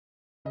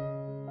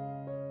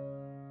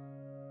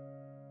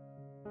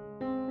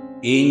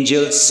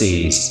Angel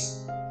says,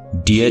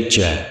 "Dear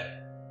child,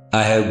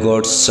 I have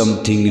got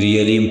something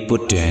really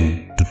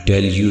important to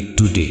tell you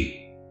today.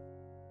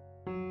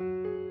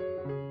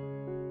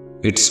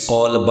 It's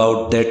all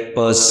about that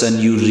person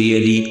you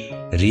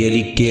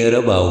really care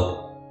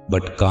about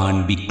but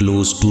can't be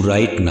close to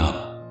right now.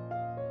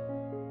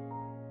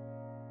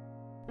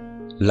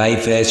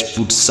 Life has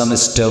put some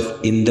stuff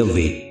in the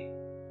way,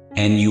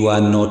 and you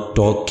are not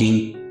talking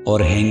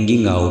or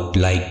hanging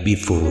out like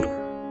before.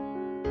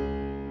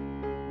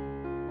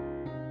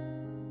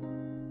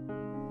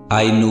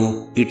 I know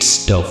it's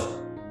tough,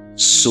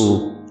 so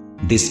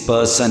this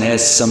person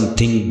has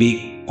something big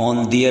on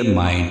their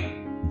mind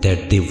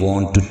that they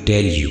want to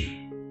tell you.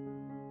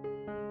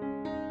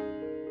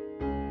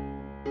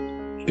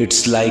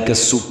 It's like a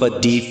super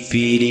deep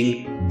feeling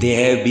they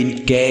have been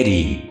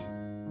carrying,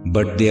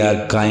 but they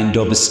are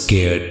kind of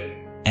scared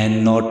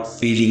and not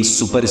feeling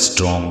super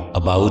strong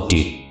about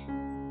it.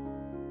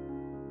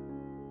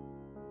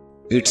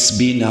 It's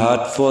been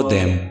hard for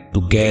them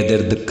to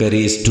gather the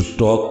courage to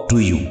talk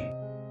to you.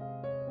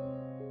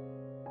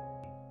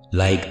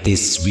 Like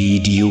this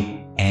video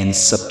and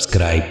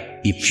subscribe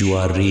if you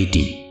are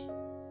ready."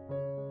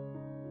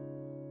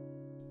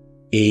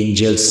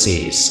 Angel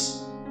says,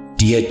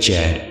 "Dear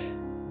child,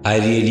 I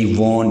really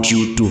want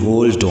you to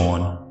hold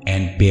on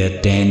and pay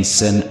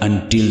attention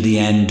until the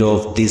end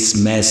of this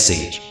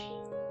message.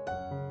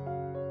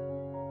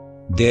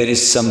 There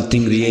is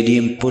something really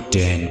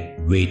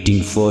important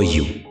waiting for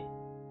you.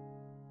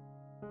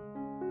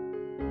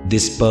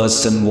 This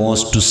person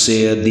wants to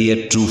share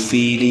their true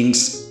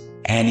feelings,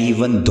 and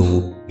even though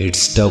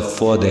it's tough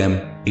for them,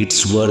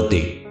 it's worth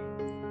it.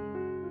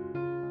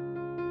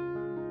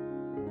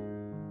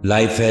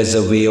 Life has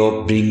a way of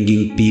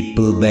bringing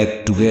people back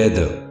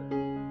together.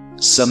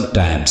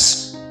 Sometimes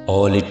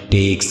all it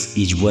takes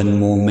is one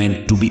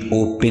moment to be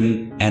open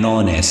and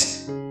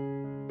honest.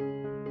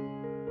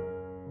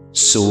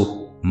 So,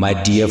 my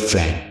dear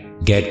friend,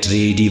 get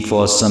ready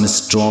for some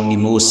strong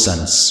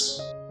emotions.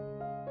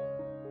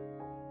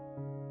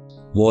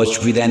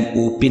 Watch with an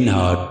open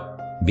heart,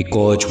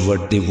 because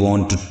what they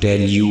want to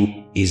tell you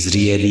is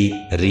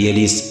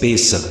really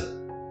special.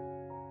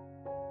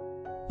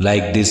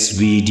 Like this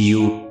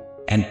video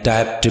and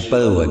type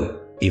 111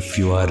 if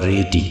you are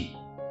ready."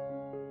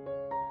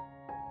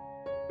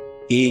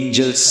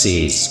 Angel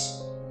says,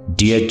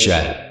 "Dear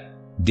child,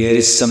 there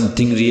is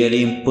something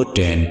really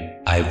important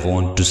I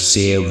want to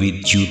share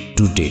with you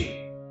today.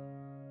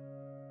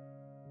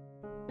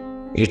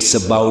 It's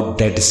about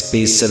that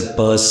special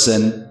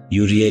person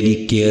you really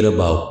care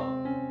about.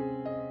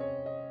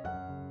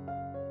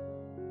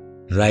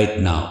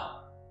 Right now,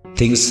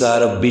 things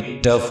are a bit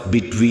tough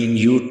between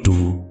you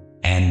two,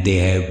 and they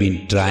have been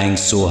trying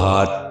so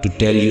hard to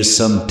tell you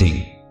something.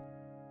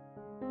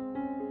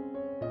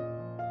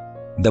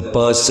 The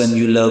person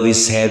you love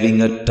is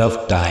having a tough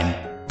time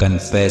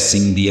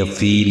confessing their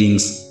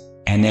feelings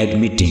and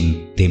admitting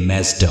they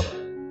messed up.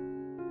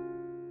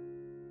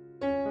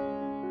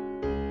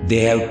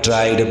 They have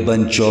tried a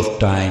bunch of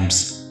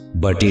times,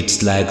 but it's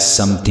like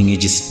something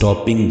is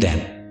stopping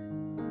them.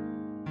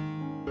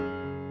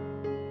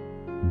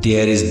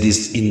 There is this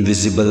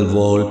invisible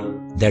wall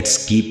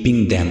that's keeping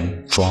them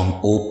from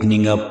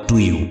opening up to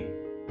you.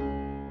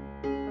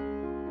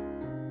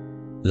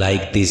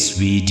 Like this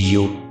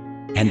video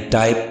and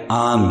type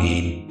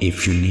Amen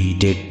if you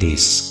needed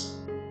this."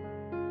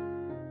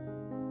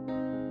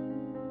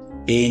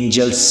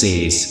 Angel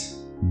says,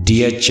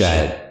 "Dear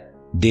child,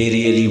 they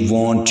really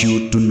want you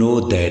to know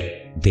that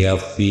they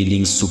are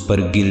feeling super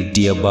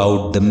guilty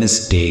about the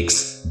mistakes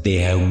they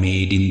have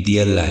made in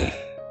their life.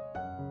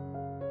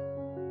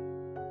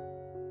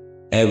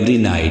 Every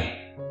night,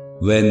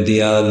 when they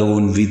are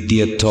alone with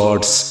their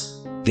thoughts,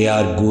 they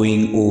are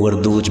going over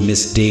those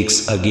mistakes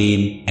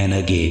again and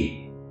again.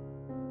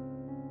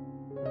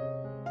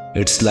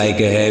 It's like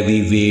a heavy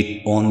weight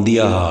on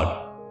their heart.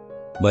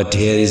 But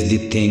here is the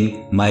thing,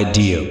 my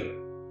dear.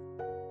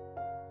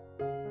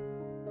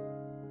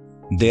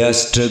 They are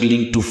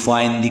struggling to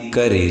find the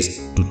courage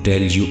to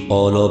tell you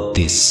all of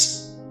this.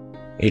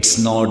 It's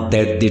not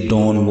that they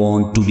don't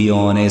want to be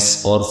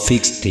honest or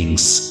fix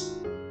things.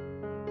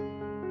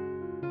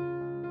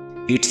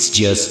 It's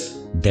just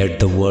that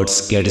the words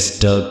get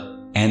stuck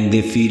and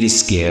they feel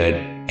scared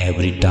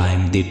every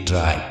time they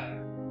try.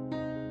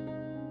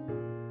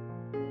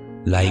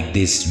 Like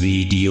this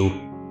video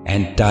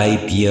and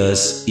type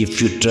yes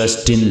if you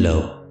trust in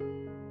love."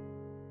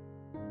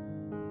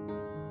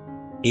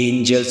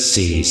 Angel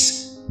says,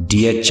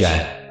 "Dear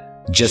child,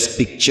 just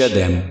picture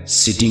them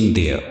sitting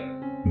there,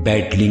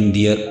 battling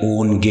their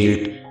own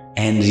guilt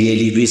and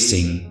really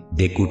wishing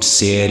they could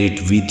share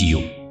it with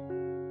you.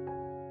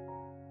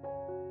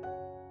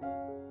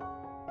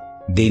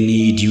 They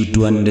need you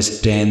to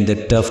understand the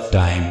tough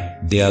time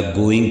they are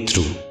going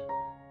through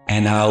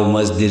and how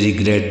much they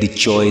regret the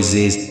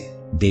choices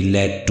they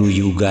led to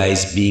you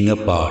guys being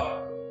apart.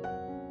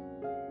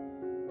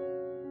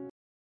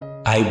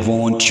 I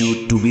want you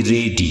to be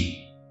ready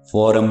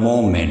for a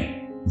moment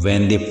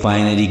when they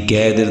finally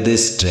gather the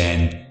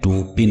strength to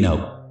open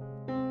up.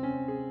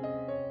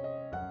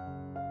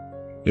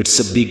 It's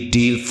a big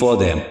deal for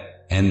them,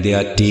 and they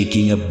are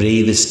taking a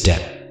brave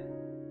step.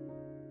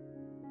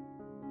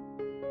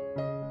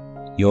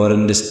 Your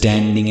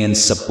understanding and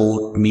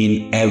support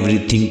mean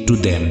everything to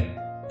them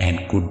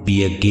and could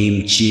be a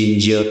game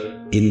changer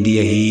in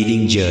their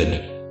healing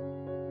journey.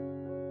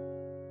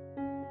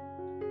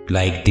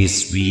 Like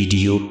this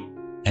video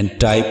and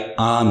type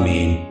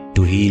Amen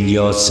to heal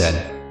yourself.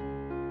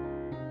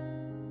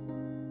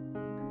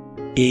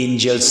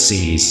 Angel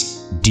says,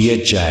 "Dear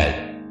child,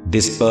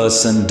 this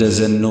person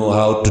doesn't know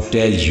how to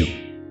tell you,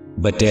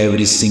 but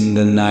every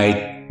single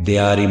night they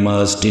are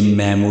immersed in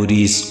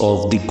memories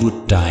of the good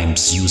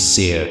times you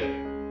shared.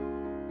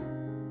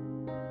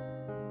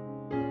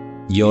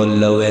 Your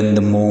love and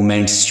the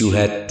moments you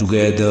had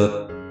together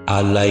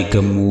are like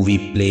a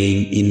movie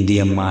playing in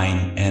their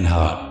mind and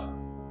heart.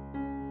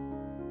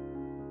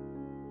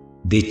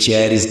 They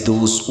cherish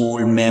those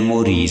old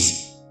memories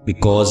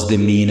because they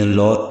mean a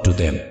lot to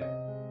them.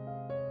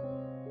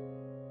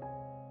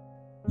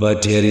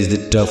 But here is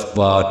the tough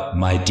part,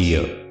 my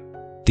dear.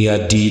 They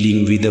are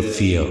dealing with a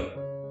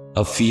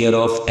fear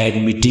of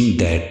admitting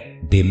that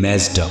they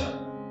messed up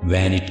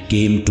when it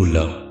came to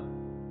love.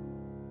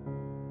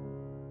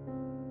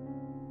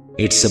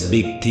 It's a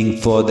big thing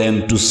for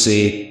them to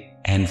say,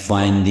 and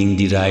finding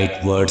the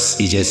right words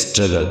is a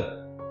struggle.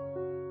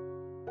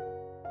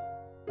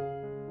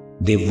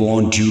 They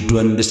want you to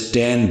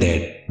understand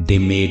that they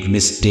made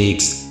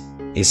mistakes,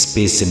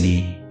 especially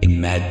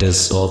in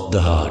matters of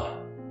the heart.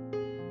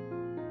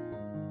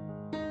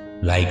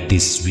 Like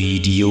this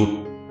video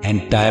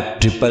and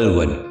type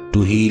 111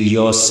 to heal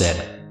yourself.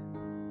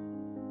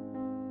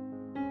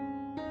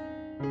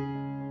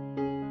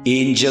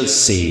 Angel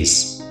says,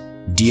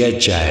 "Dear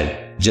child,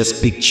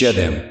 just picture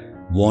them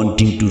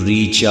wanting to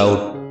reach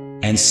out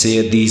and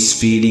share these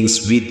feelings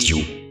with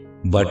you,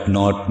 but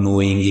not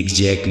knowing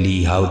exactly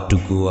how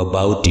to go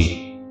about it.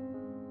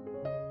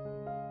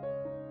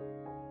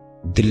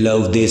 The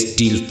love they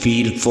still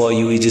feel for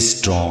you is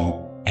strong,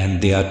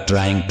 and they are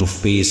trying to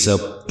face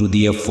up to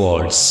their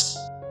faults.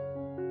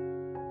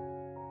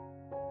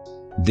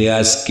 They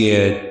are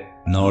scared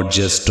not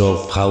just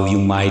of how you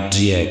might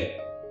react,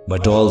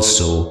 but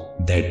also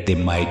that they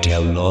might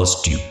have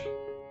lost you.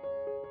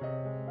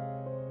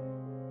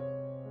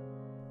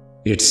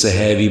 It's a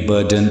heavy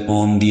burden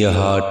on their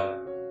heart,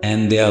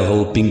 and they are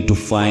hoping to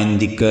find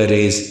the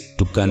courage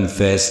to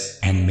confess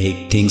and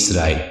make things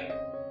right.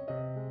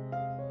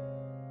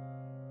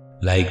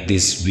 Like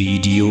this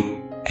video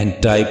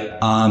and type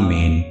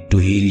Amen to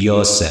heal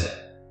yourself."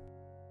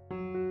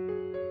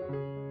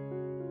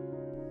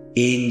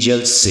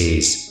 Angel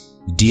says,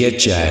 "Dear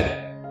child,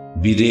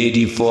 be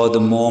ready for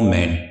the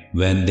moment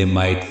when they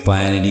might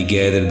finally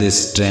gather the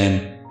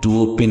strength to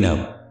open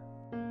up.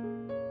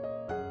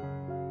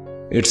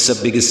 It's a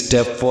big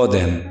step for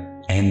them,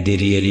 and they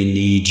really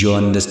need your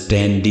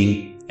understanding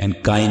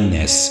and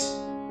kindness.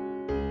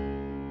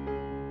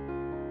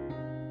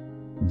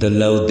 The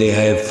love they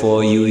have for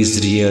you is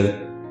real,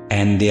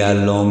 and they are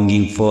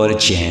longing for a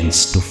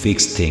chance to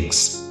fix things.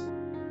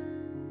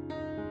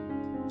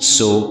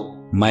 So,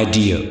 my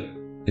dear,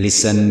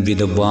 listen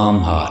with a warm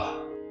heart.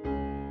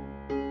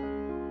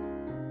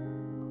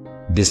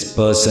 This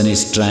person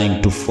is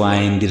trying to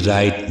find the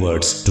right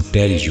words to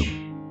tell you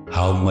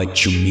how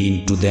much you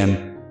mean to them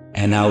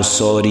and how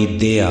sorry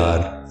they are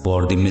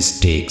for the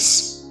mistakes.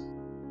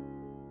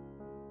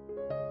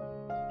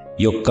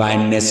 Your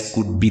kindness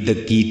could be the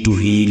key to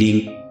healing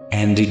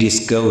and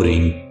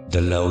rediscovering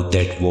the love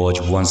that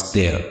was once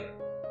there.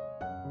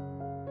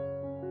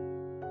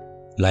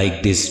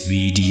 Like this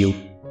video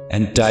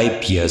and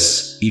type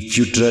yes if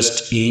you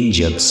trust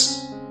angels.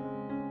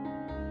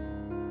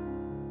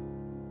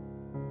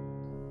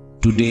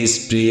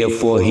 Today's prayer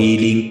for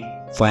healing,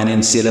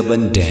 financial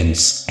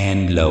abundance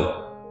and love.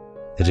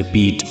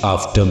 Repeat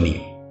after me.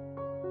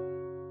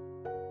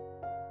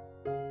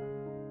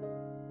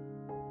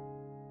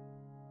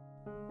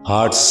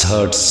 Hearts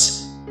hurts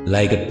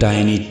like a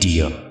tiny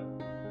tear.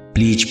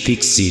 Please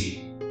fix it,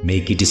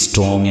 make it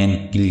strong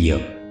and clear.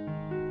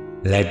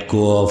 Let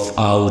go of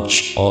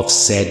ouch, of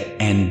sad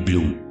and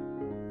blue.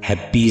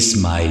 Happy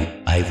smile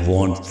I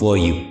want for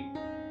you.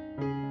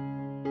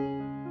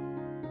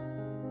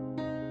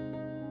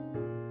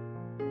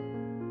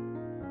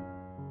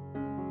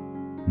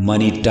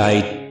 Money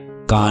tight,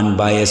 can't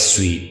buy a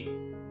sweet.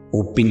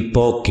 Open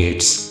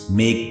pockets,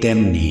 make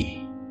them neat.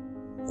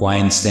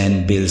 Coins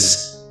and bills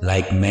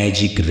like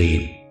magic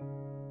rain.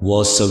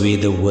 Wash away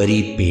the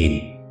worry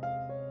pain.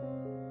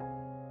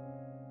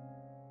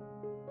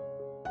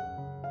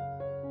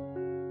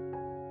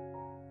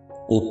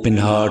 Open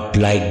heart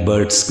like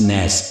bird's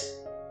nest.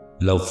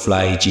 Love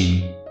flies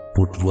in,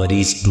 put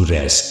worries to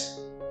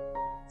rest.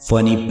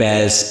 Funny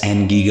pals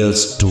and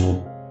giggles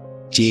too.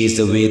 Chase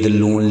away the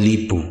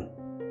lonely poo.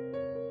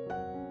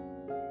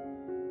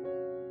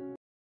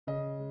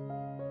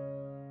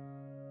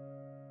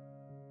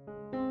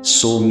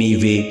 Show me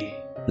way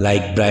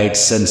like bright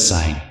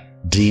sunshine.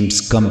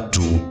 Dreams come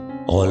true,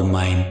 all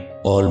mine,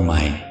 all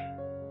mine.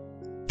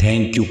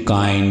 Thank you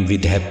kind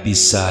with happy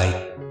sigh.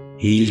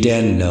 Healed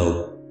and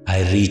loved,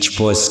 I reach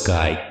for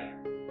sky.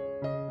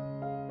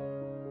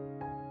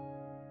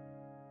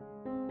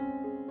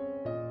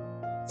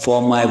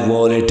 For my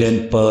wallet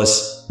and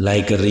purse,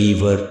 like a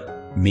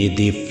river, may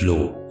they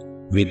flow,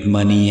 with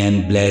money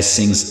and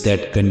blessings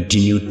that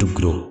continue to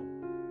grow.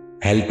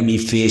 Help me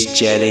face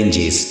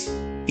challenges,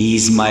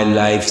 ease my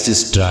life's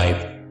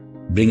strife,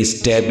 bring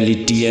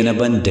stability and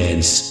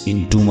abundance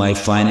into my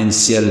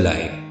financial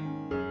life.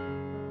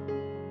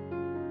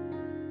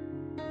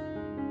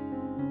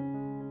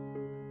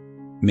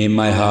 May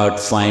my heart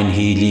find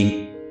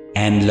healing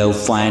and love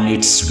find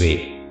its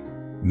way.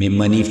 May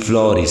money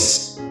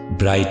flourish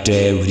brighter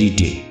every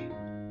day.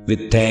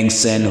 With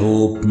thanks and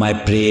hope my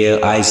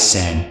prayer I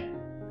send.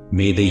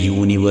 May the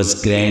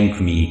universe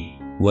grant me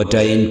what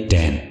I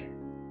intend.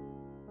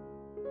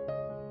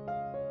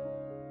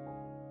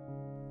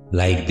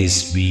 Like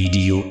this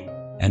video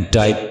and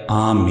type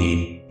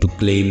Amen to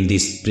claim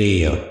this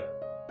prayer.